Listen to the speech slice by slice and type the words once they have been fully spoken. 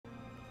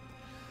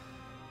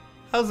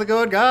How's it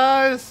going,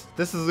 guys?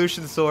 This is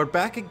Lucian Sword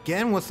back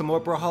again with some more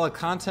Brawlhalla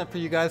content for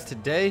you guys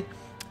today.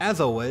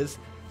 As always,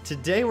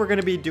 today we're going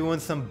to be doing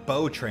some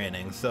bow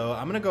training. So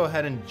I'm going to go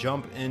ahead and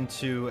jump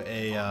into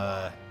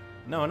a,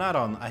 no, not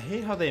on, I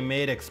hate how they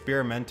made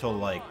experimental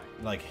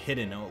like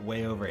hidden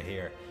way over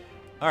here.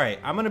 Alright,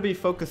 I'm going to be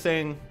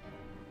focusing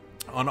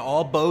on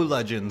all bow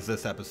legends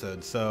this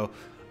episode. So,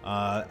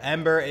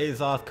 Ember,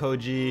 Azoth,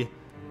 Koji,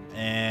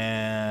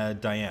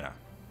 and Diana.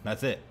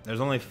 That's it.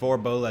 There's only 4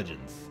 bow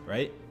legends,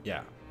 right?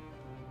 Yeah.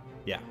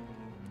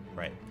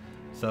 Right.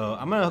 So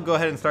I'm gonna go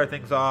ahead and start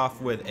things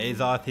off with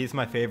Azoth. He's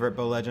my favorite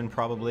bow legend,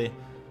 probably.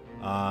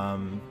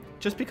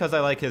 Just because I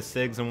like his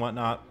SIGs and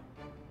whatnot.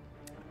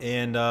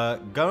 And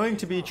going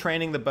to be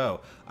training the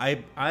bow.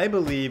 I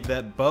believe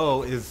that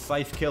bow is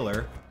scythe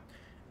killer.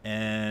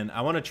 And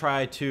I want to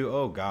try to,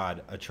 oh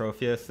god,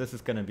 Atrophius. This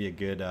is gonna be a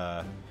good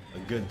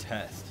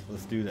test.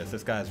 Let's do this.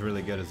 This guy's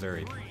really good at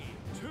Zuri.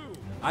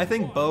 I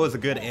think bow is a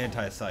good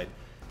anti-scythe.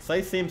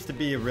 Scythe seems to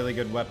be a really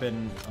good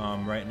weapon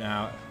right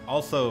now.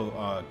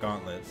 Also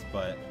gauntlets,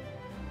 but...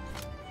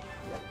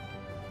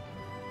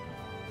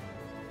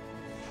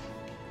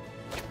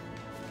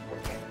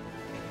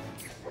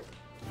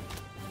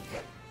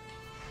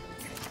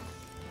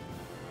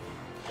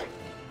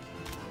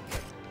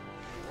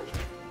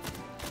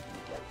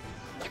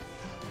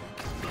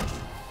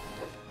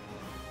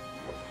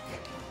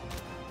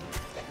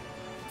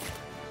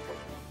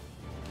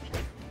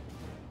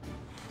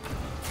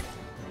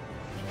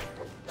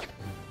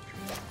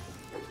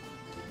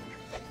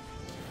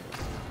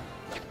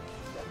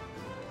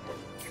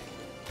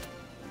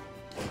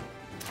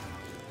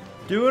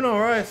 doing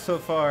alright so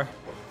far.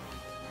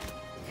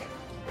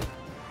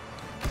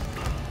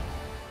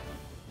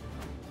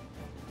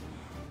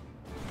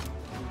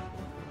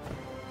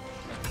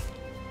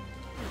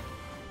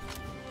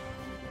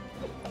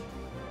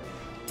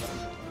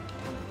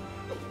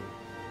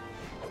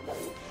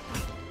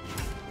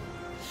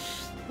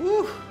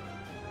 Woo.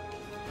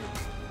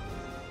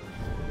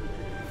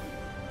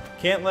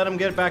 Can't let him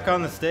get back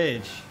on the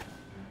stage.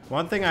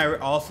 One thing I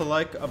also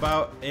like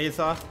about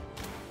Azoth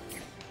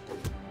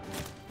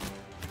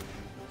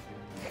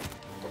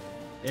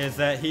is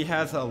that he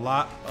has a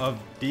lot of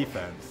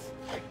defense.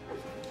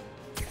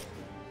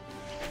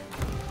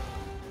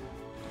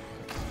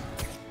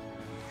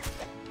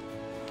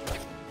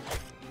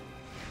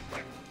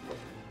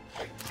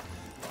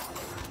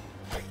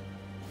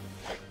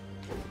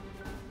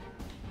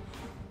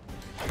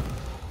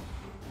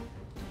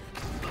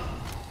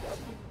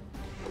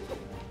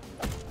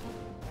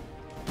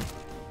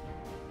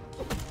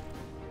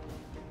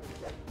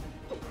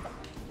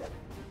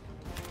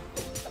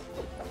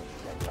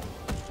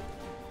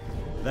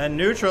 That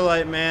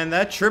Neutralite, man,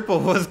 that triple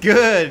was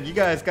good. You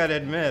guys gotta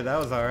admit, that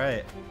was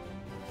alright.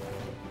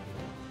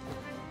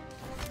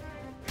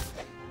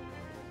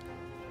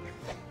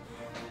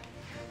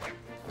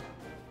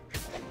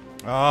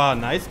 Oh,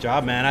 nice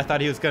job, man. I thought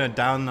he was gonna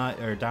down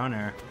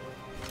air.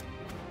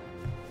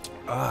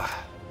 Ugh.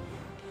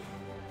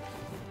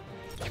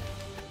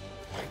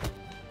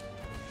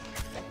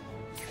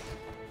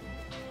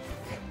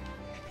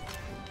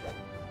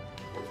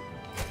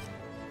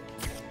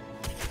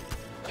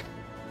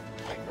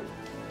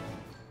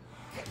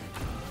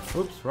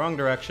 Oops, wrong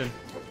direction.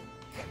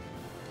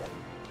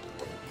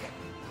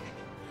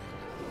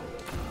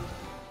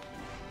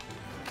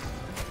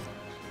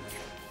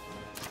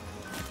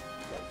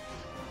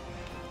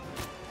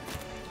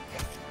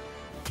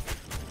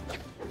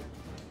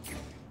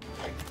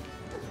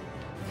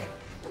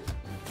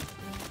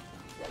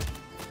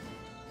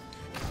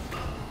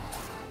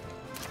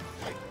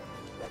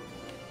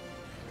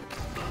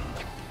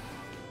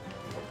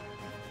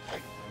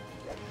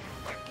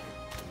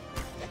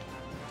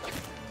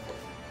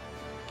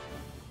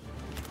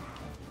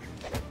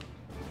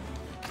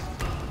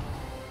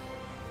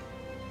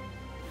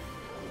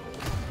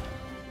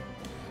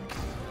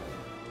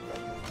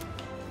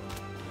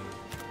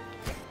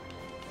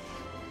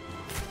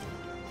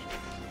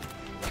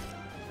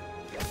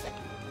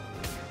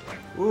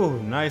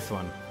 Ooh, nice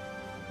one.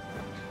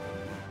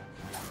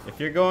 If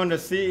you're going to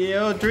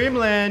CEO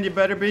Dreamland, you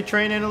better be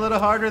training a little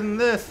harder than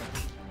this.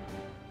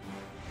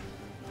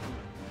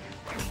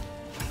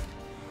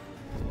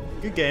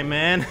 Good game,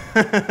 man.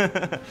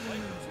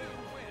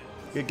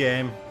 Good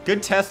game.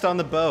 Good test on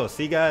the bow.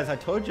 See, guys, I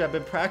told you I've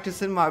been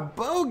practicing my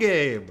bow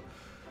game.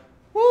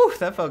 Woo,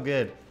 that felt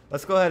good.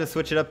 Let's go ahead and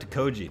switch it up to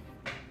Koji.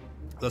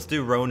 Let's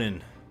do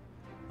Ronin.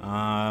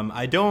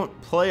 I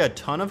don't play a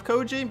ton of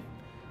Koji.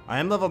 I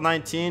am level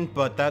 19,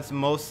 but that's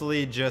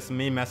mostly just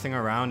me messing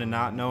around and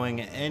not knowing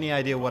any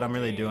idea what I'm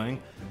really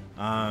doing.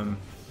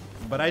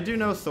 But I do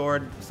know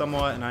sword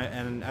somewhat,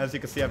 and as you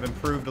can see, I've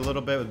improved a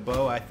little bit with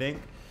bow, I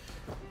think.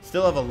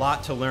 Still have a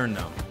lot to learn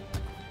though.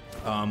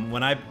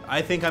 When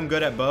I think I'm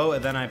good at bow,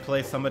 and then I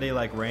play somebody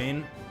like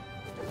Rain,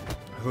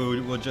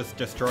 who will just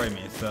destroy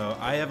me. So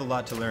I have a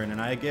lot to learn, and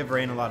I give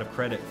Rain a lot of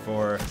credit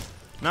for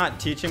not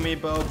teaching me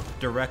bow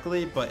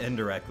directly, but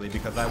indirectly,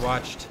 because I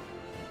watched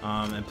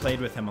and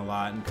played with him a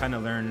lot and kind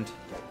of learned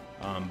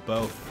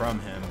bow from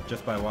him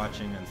just by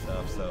watching and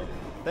stuff. So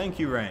thank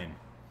you, Rain.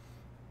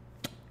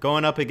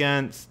 Going up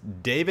against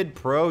David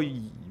Pro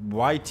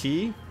YT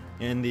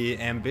in the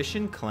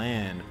Ambition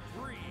Clan.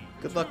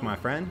 Good luck, my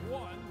friend.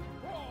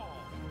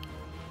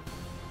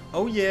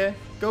 Oh yeah,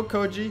 go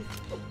Koji,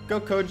 go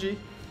Koji.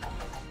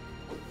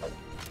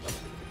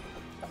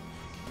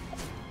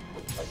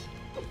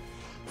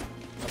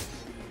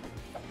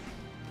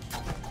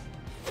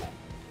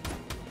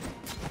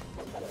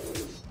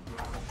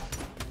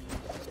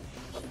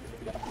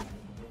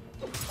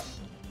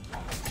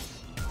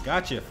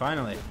 Gotcha,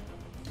 finally.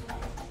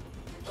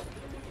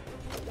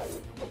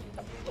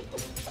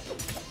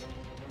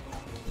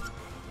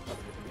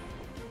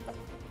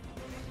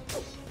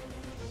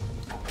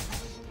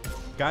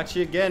 Got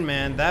you again,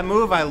 man. That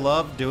move I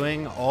love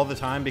doing all the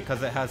time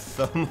because it has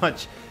so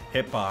much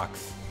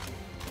hitbox.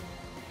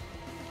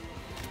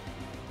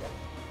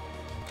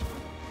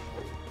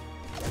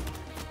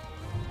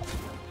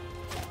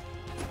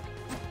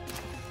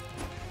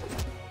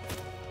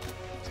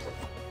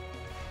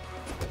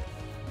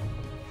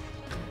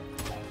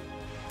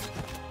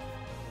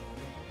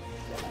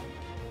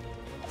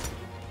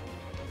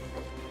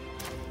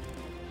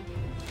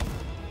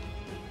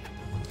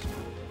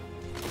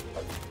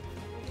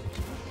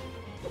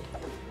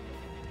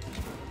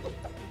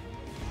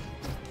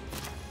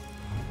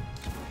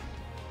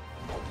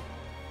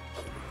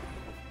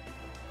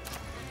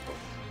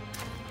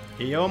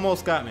 He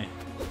almost got me.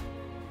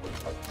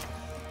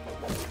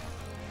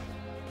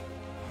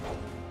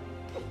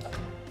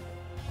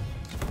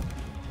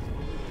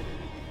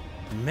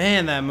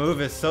 Man, that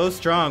move is so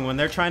strong. When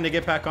they're trying to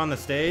get back on the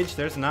stage,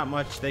 there's not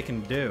much they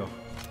can do.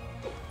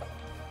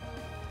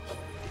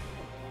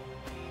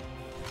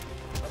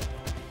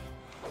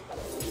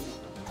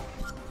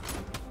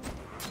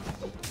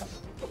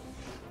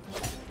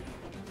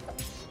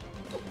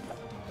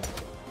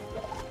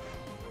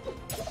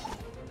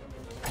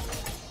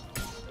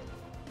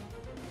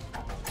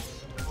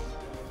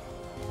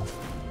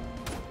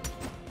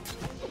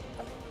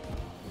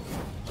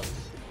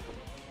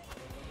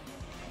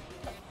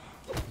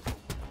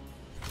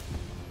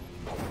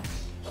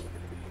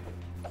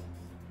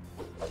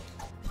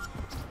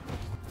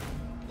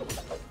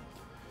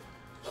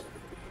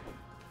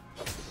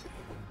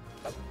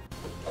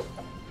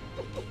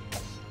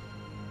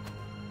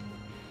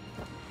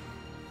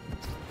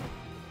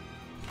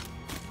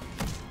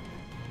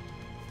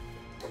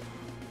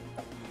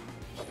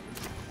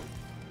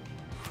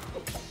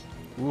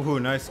 Ooh,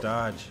 nice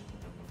dodge.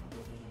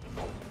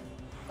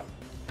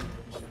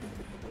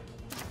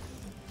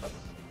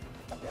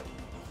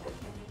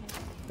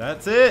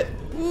 That's it.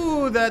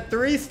 Ooh, that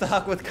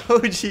 3-stock with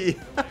Koji.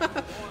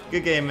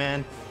 Good game,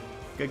 man.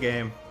 Good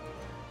game.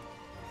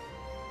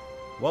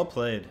 Well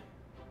played.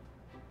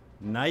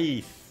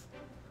 Nice.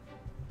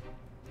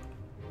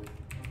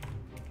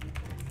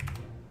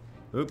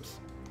 Oops.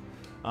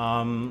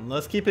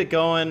 Let's keep it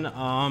going.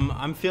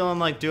 I'm feeling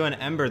like doing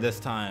Ember this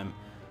time.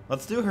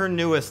 Let's do her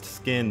newest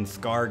skin,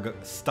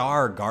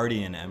 Star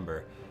Guardian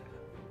Ember.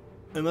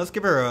 And let's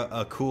give her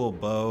a cool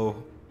bow.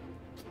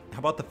 How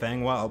about the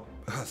Fangwild?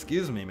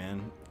 Excuse me,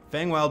 man.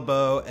 Fangwild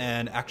bow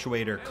and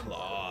actuator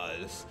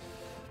claws.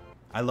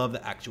 I love the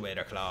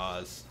actuator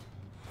claws.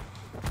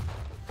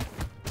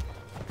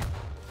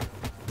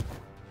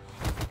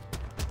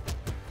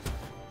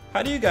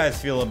 How do you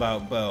guys feel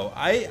about bow?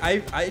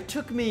 It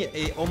took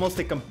me almost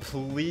a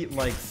complete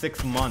like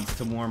 6 months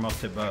to warm up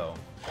to bow.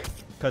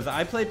 Because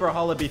I played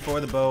Brawlhalla before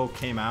the bow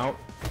came out.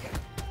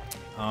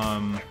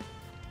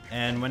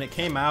 And when it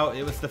came out,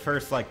 it was the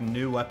first like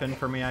new weapon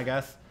for me, I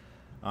guess.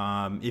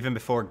 Even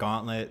before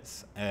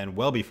gauntlets and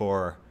well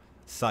before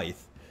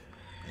scythe.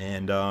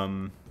 And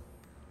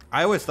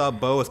I always thought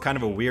bow was kind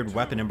of a weird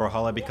weapon in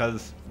Brawlhalla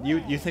because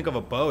you think of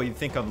a bow, you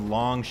think of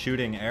long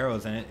shooting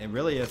arrows, and it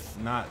really is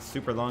not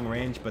super long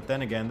range. But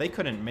then again, they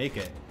couldn't make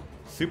it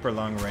super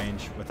long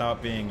range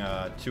without being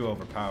too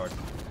overpowered,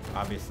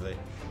 obviously.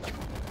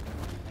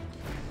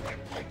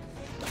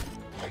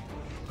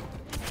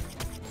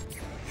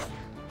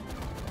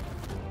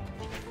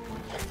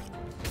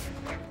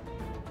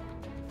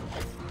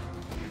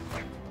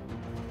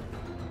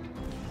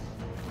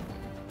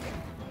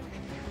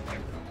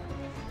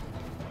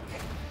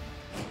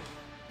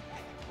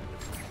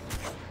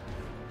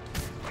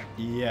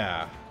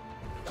 Yeah.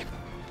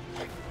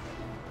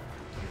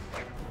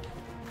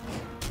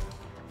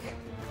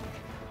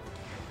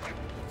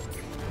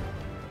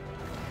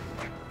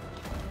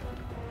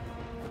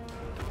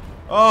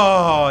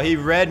 Oh, he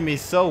read me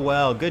so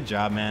well. Good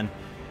job, man.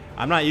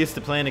 I'm not used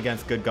to playing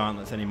against good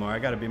gauntlets anymore. I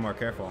gotta be more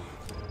careful.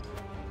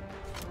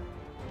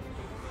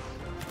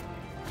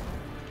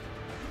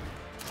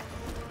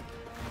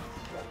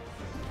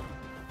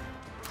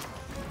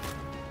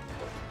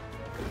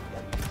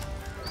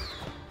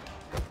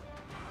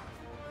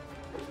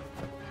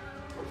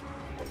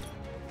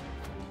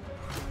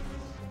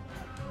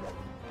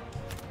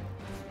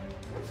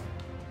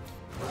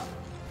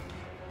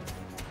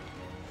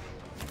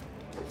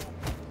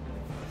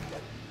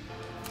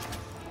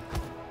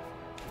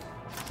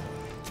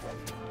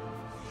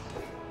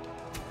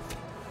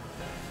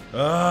 Ugh,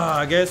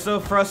 I get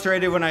so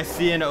frustrated when I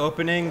see an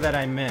opening that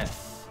I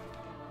miss.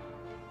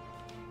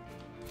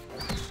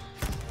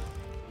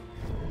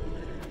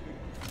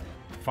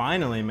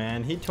 Finally,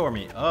 man, he tore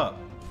me up.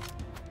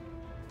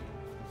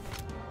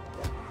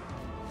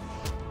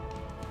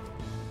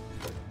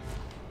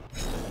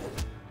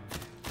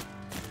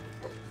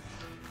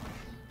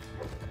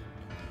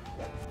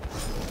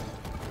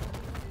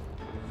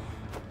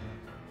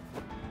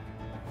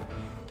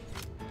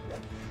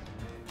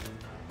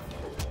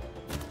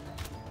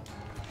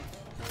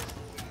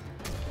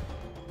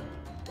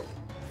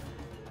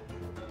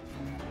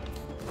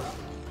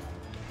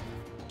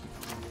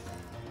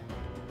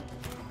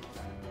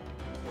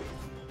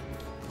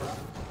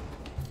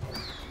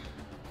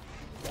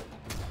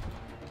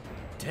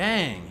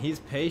 Dang, he's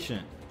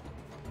patient.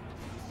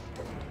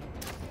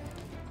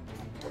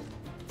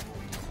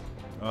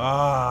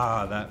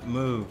 Ah, that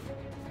move.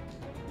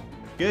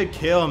 Good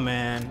kill,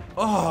 man.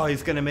 Oh,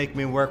 he's gonna make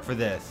me work for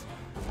this.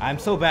 I'm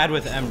so bad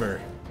with Ember.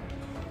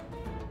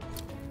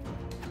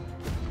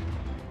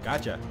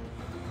 Gotcha.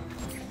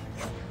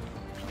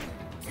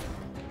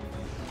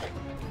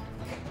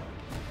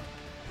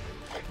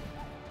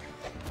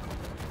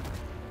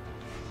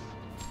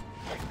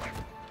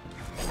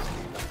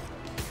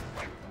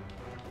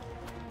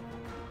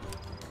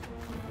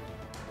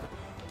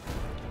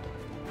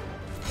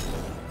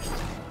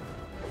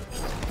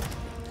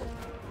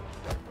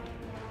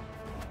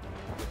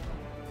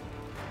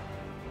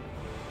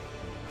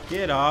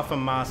 Get off of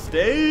my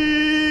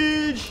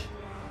stage!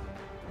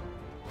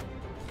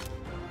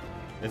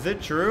 Is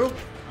it true?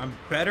 I'm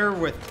better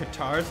with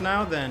guitars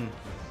now than...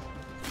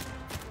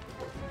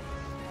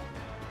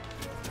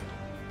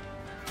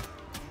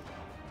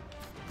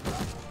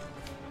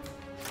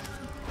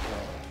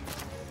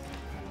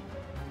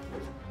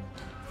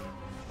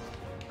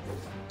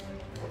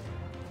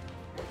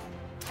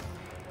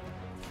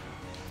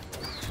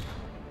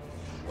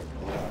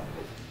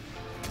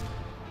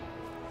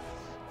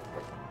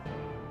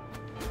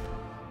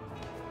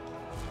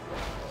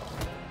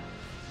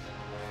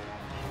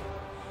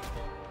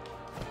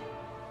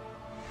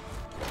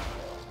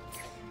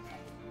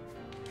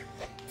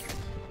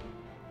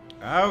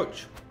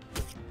 Ouch.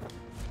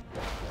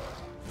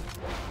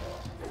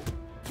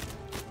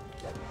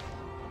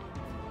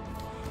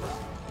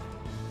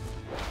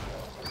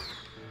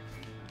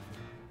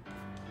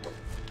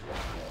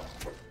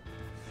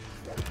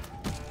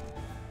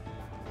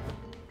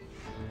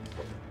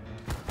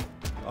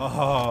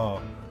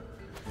 Oh.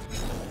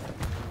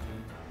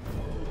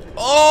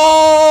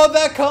 Oh,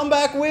 that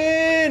comeback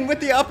win with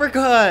the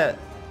uppercut.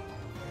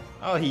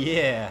 Oh,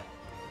 yeah.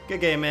 Good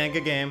game, man.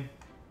 Good game.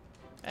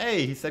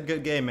 Hey, he said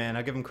good game, man.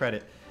 I'll give him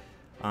credit.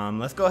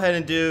 Let's go ahead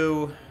and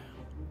do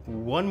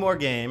one more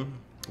game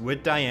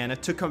with Diana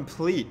to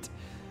complete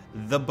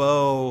the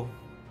bow.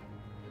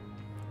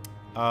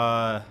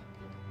 The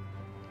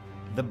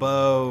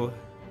bow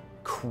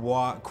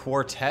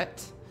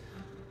quartet.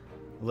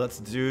 Let's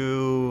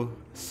do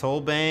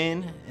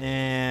Soulbane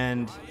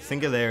and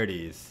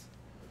Singularities.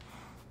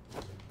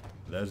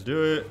 Let's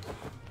do it.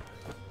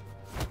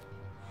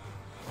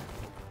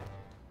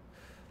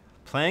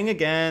 Playing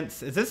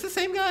against, is this the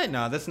same guy?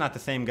 No, this is not the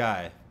same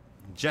guy.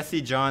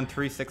 Jesse John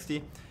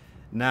 360.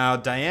 Now,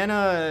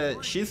 Diana,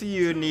 she's a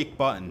unique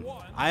button.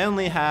 I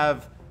only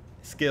have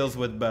skills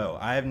with bow.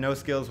 I have no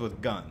skills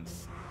with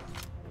guns.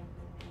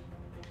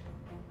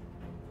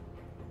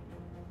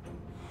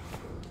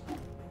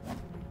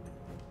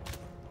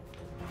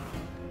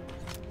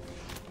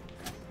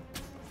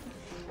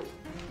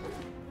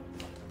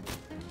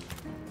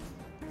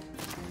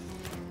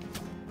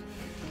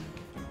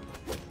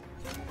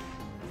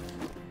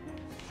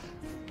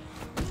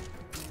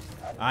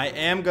 I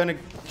am gonna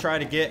try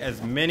to get as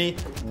many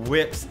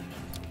whips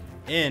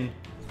in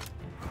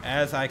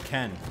as I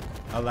can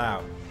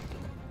allow.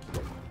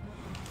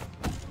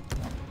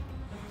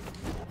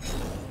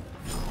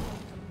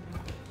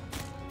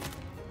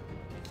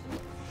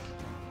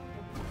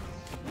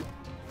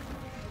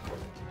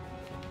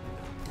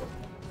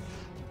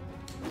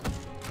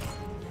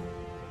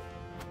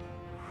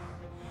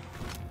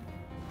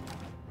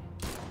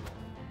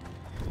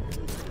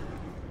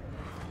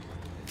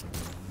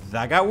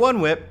 I got one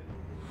whip.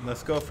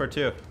 Let's go for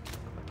two.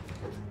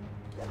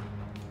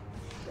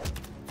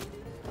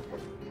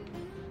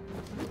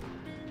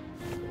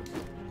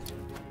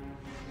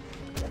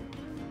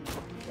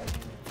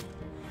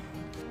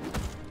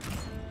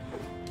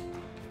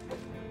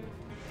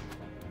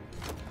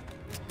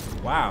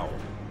 Wow.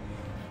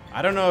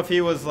 I don't know if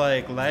he was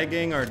like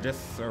lagging or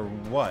just or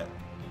what.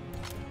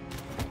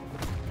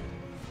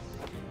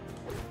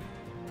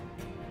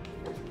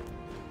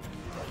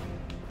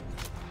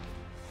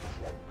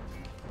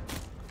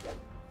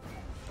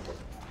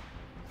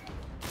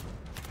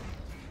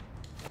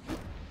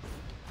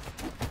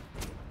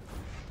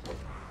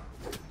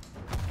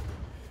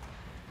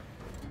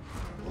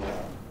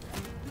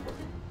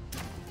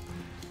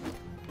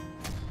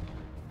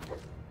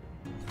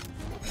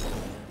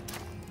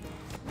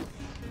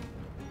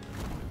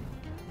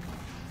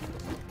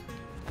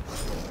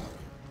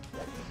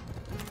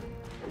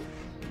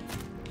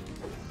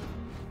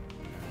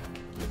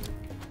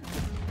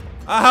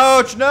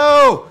 Ouch,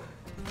 no!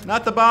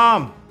 Not the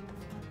bomb.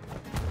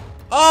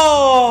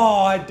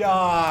 Oh, I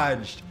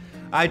dodged.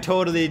 I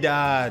totally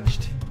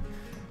dodged.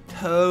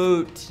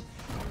 Tote.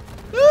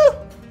 Woo!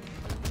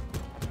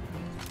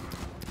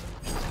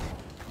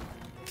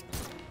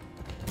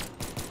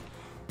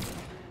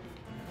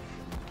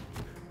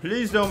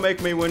 Please don't make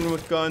me win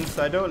with guns.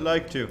 I don't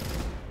like to.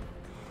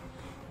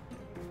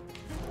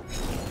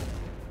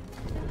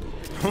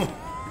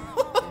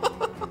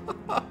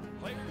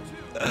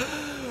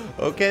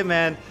 Okay,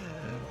 man.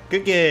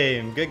 Good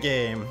game. Good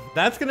game.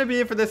 That's going to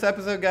be it for this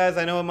episode, guys.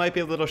 I know it might be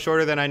a little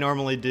shorter than I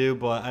normally do,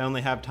 but I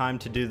only have time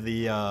to do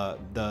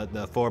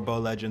the 4 bow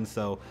legends.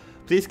 So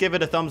please give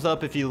it a thumbs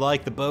up if you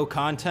like the bow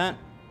content.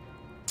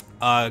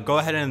 Go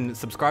ahead and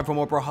subscribe for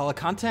more Brawlhalla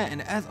content.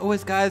 And as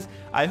always, guys,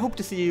 I hope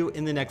to see you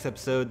in the next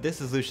episode.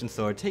 This is Lucian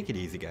Sword. Take it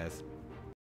easy, guys.